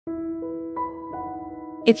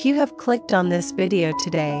If you have clicked on this video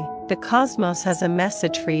today, the cosmos has a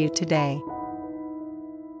message for you today.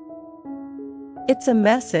 It's a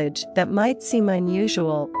message that might seem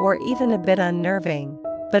unusual or even a bit unnerving,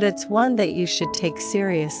 but it's one that you should take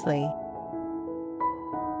seriously.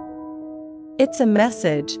 It's a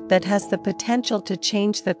message that has the potential to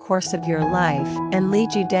change the course of your life and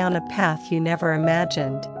lead you down a path you never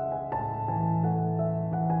imagined.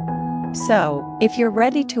 So, if you're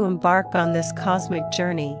ready to embark on this cosmic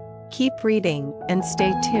journey, keep reading and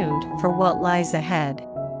stay tuned for what lies ahead.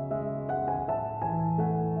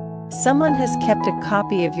 Someone has kept a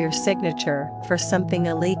copy of your signature for something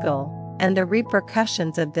illegal, and the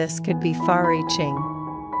repercussions of this could be far-reaching.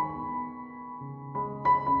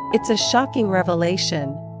 It's a shocking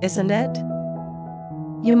revelation, isn't it?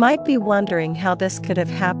 You might be wondering how this could have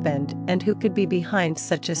happened and who could be behind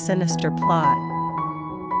such a sinister plot.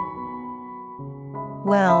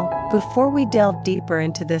 Well, before we delve deeper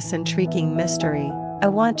into this intriguing mystery, I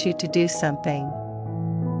want you to do something.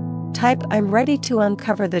 Type "I'm ready to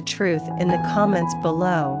uncover the truth" in the comments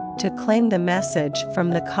below to claim the message from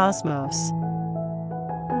the cosmos.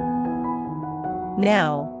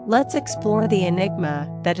 Now, let's explore the enigma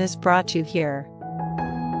that has brought you here.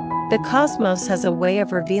 The cosmos has a way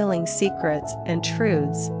of revealing secrets and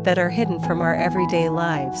truths that are hidden from our everyday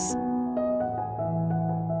lives.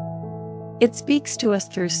 It speaks to us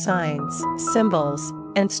through signs, symbols,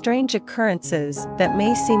 and strange occurrences that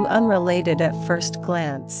may seem unrelated at first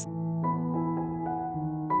glance.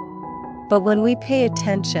 But when we pay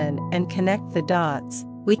attention and connect the dots,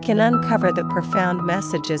 we can uncover the profound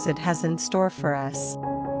messages it has in store for us.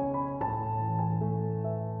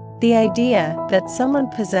 The idea that someone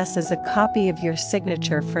possesses a copy of your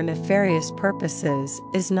signature for nefarious purposes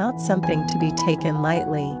is not something to be taken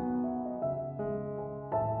lightly.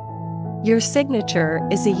 Your signature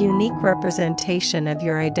is a unique representation of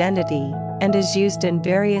your identity and is used in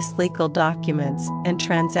various legal documents and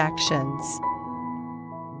transactions.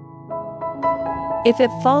 If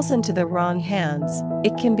it falls into the wrong hands,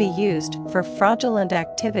 it can be used for fraudulent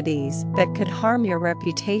activities that could harm your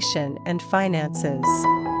reputation and finances.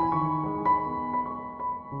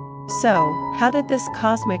 So, how did this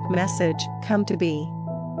cosmic message come to be?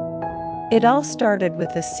 It all started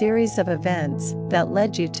with a series of events that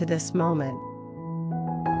led you to this moment.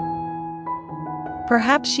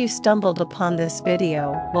 Perhaps you stumbled upon this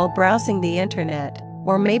video while browsing the internet,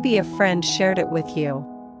 or maybe a friend shared it with you.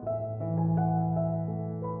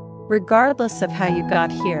 Regardless of how you got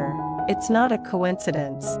here, it's not a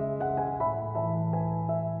coincidence.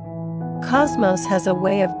 Cosmos has a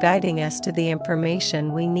way of guiding us to the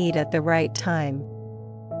information we need at the right time.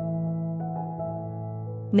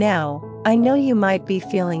 Now, I know you might be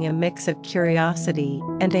feeling a mix of curiosity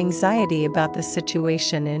and anxiety about the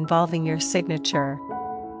situation involving your signature.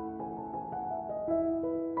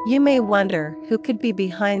 You may wonder who could be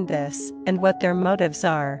behind this and what their motives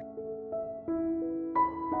are.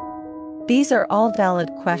 These are all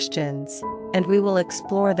valid questions, and we will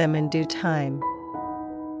explore them in due time.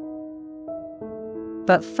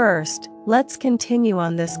 But first, let's continue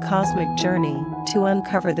on this cosmic journey to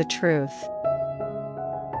uncover the truth.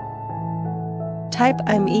 Type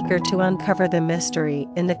 "I'm eager to uncover the mystery"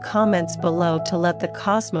 in the comments below to let the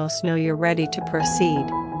cosmos know you're ready to proceed.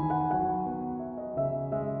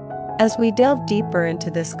 As we delve deeper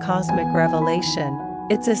into this cosmic revelation,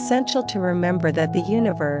 it's essential to remember that the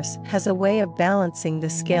universe has a way of balancing the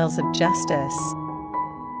scales of justice.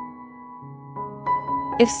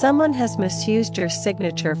 If someone has misused your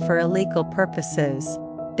signature for illegal purposes,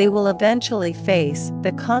 they will eventually face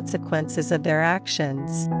the consequences of their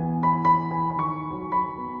actions.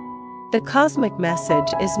 The cosmic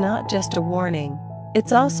message is not just a warning,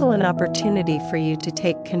 it's also an opportunity for you to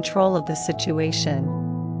take control of the situation.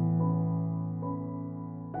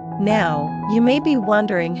 Now, you may be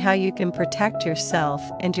wondering how you can protect yourself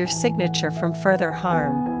and your signature from further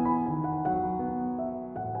harm.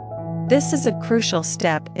 This is a crucial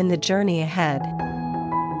step in the journey ahead.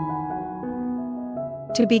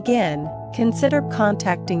 To begin, consider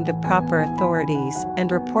contacting the proper authorities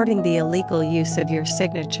and reporting the illegal use of your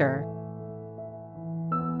signature.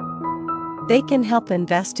 They can help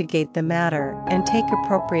investigate the matter and take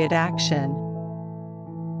appropriate action.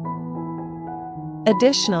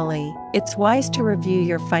 Additionally, it's wise to review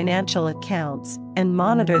your financial accounts and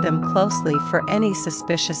monitor them closely for any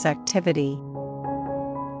suspicious activity.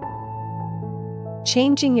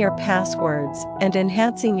 Changing your passwords and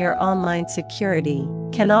enhancing your online security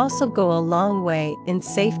can also go a long way in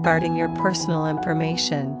safeguarding your personal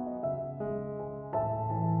information.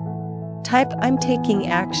 Type "I'm taking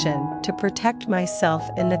action" to protect myself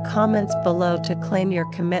in the comments below to claim your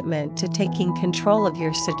commitment to taking control of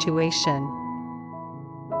your situation.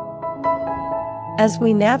 As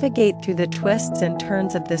we navigate through the twists and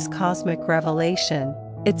turns of this cosmic revelation,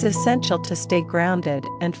 it's essential to stay grounded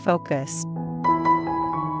and focused.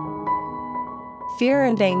 Fear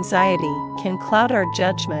and anxiety can cloud our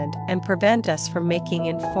judgment and prevent us from making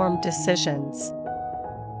informed decisions.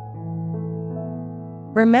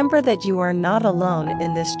 Remember that you are not alone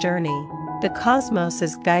in this journey. The cosmos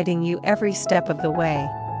is guiding you every step of the way.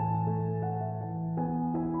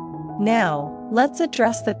 Now, let's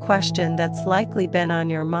address the question that's likely been on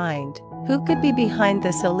your mind. Who could be behind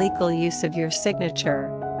this illegal use of your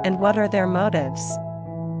signature, and what are their motives?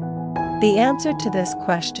 The answer to this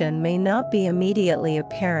question may not be immediately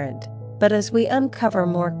apparent, but as we uncover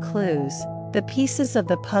more clues, the pieces of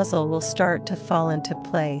the puzzle will start to fall into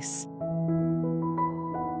place.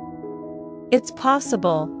 It's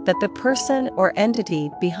possible that the person or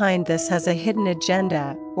entity behind this has a hidden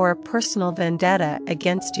agenda or a personal vendetta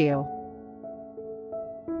against you.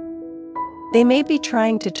 They may be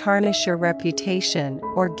trying to tarnish your reputation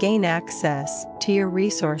or gain access to your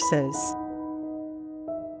resources.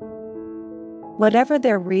 Whatever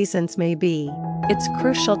their reasons may be, it's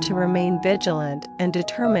crucial to remain vigilant and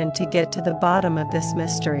determined to get to the bottom of this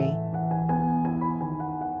mystery.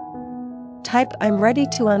 Type "I'm ready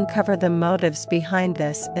to uncover the motives behind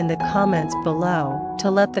this" in the comments below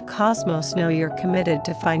to let the cosmos know you're committed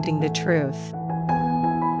to finding the truth.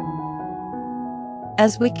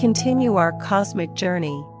 As we continue our cosmic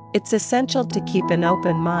journey, it's essential to keep an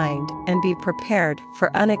open mind and be prepared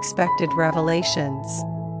for unexpected revelations.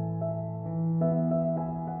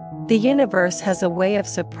 The universe has a way of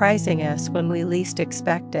surprising us when we least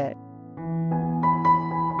expect it.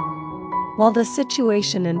 While the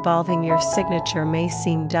situation involving your signature may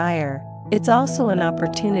seem dire, it's also an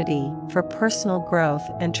opportunity for personal growth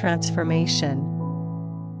and transformation.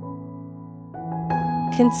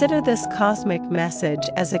 Consider this cosmic message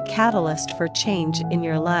as a catalyst for change in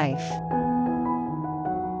your life.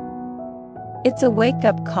 It's a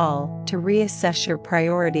wake-up call to reassess your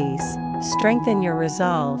priorities, strengthen your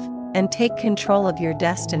resolve, and take control of your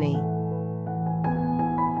destiny.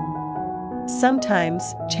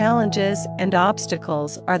 Sometimes, challenges and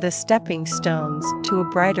obstacles are the stepping stones to a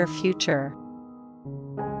brighter future.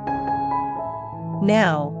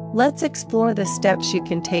 Now, let's explore the steps you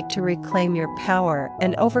can take to reclaim your power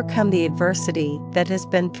and overcome the adversity that has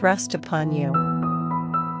been thrust upon you.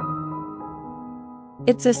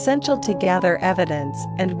 It's essential to gather evidence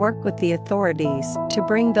and work with the authorities to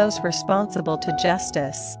bring those responsible to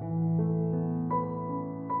justice.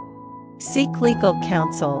 Seek legal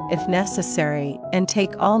counsel if necessary and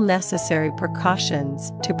take all necessary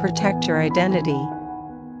precautions to protect your identity.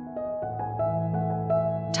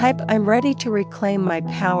 Type "I'm ready to reclaim my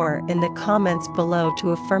power" in the comments below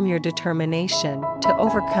to affirm your determination to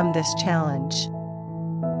overcome this challenge.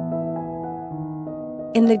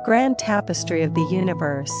 In the grand tapestry of the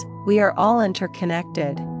universe, we are all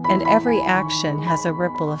interconnected, and every action has a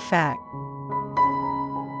ripple effect.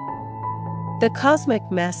 The cosmic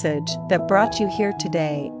message that brought you here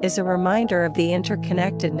today is a reminder of the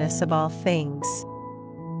interconnectedness of all things.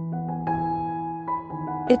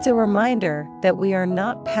 It's a reminder that we are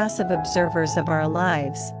not passive observers of our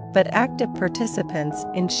lives, but active participants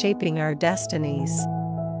in shaping our destinies.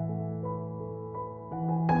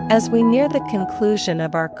 As we near the conclusion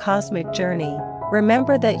of our cosmic journey,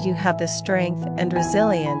 remember that you have the strength and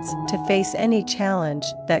resilience to face any challenge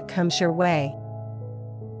that comes your way.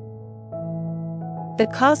 The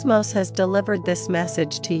cosmos has delivered this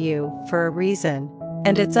message to you for a reason,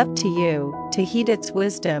 and it's up to you to heed its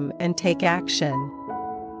wisdom and take action.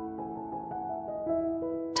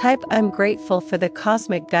 Type "I'm grateful for the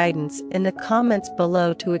cosmic guidance" in the comments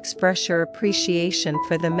below to express your appreciation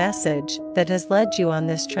for the message that has led you on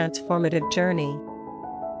this transformative journey.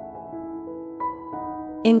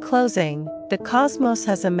 In closing, the cosmos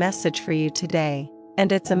has a message for you today,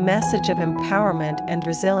 and it's a message of empowerment and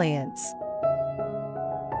resilience.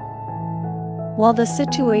 While the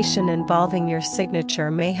situation involving your signature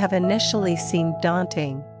may have initially seemed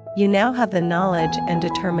daunting, you now have the knowledge and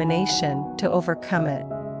determination to overcome it.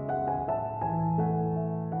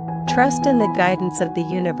 Trust in the guidance of the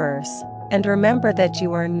universe, and remember that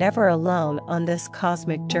you are never alone on this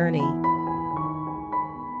cosmic journey.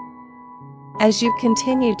 As you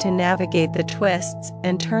continue to navigate the twists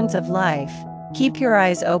and turns of life, keep your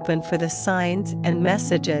eyes open for the signs and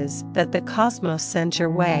messages that the cosmos sends your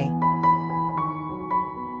way.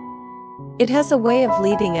 It has a way of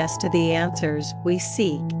leading us to the answers we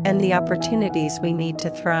seek and the opportunities we need to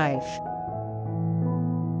thrive.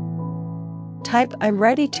 Type "I'm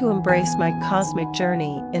ready to embrace my cosmic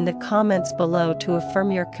journey" in the comments below to affirm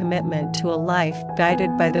your commitment to a life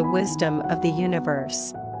guided by the wisdom of the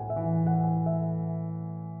universe.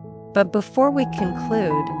 But before we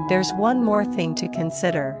conclude, there's one more thing to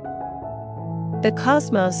consider. The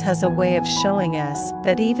cosmos has a way of showing us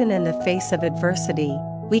that even in the face of adversity,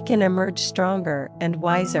 we can emerge stronger and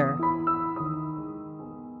wiser.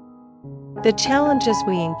 The challenges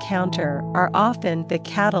we encounter are often the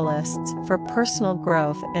catalysts for personal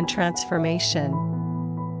growth and transformation.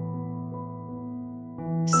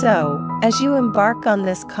 So, as you embark on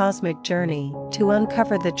this cosmic journey to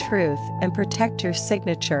uncover the truth and protect your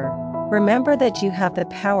signature, remember that you have the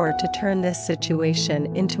power to turn this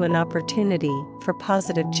situation into an opportunity for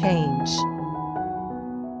positive change.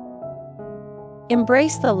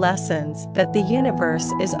 Embrace the lessons that the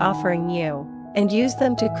universe is offering you, and use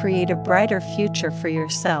them to create a brighter future for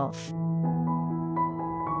yourself.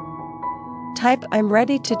 Type "I'm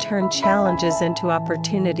ready to turn challenges into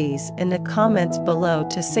opportunities" in the comments below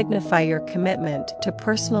to signify your commitment to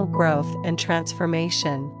personal growth and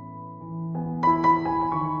transformation.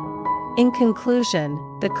 In conclusion,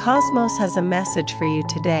 the cosmos has a message for you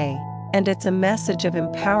today, and it's a message of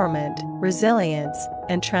empowerment, resilience,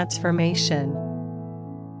 and transformation.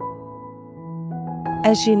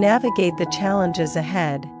 As you navigate the challenges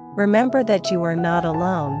ahead, remember that you are not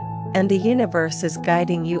alone, and the universe is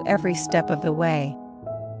guiding you every step of the way.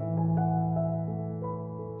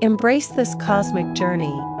 Embrace this cosmic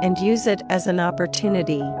journey and use it as an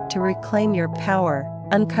opportunity to reclaim your power,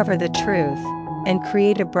 uncover the truth, and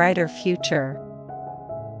create a brighter future.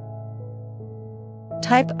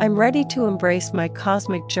 Type "I'm ready to embrace my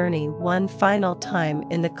cosmic journey" one final time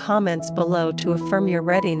in the comments below to affirm your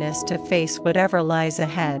readiness to face whatever lies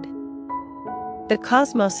ahead. The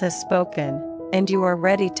cosmos has spoken, and you are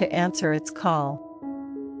ready to answer its call.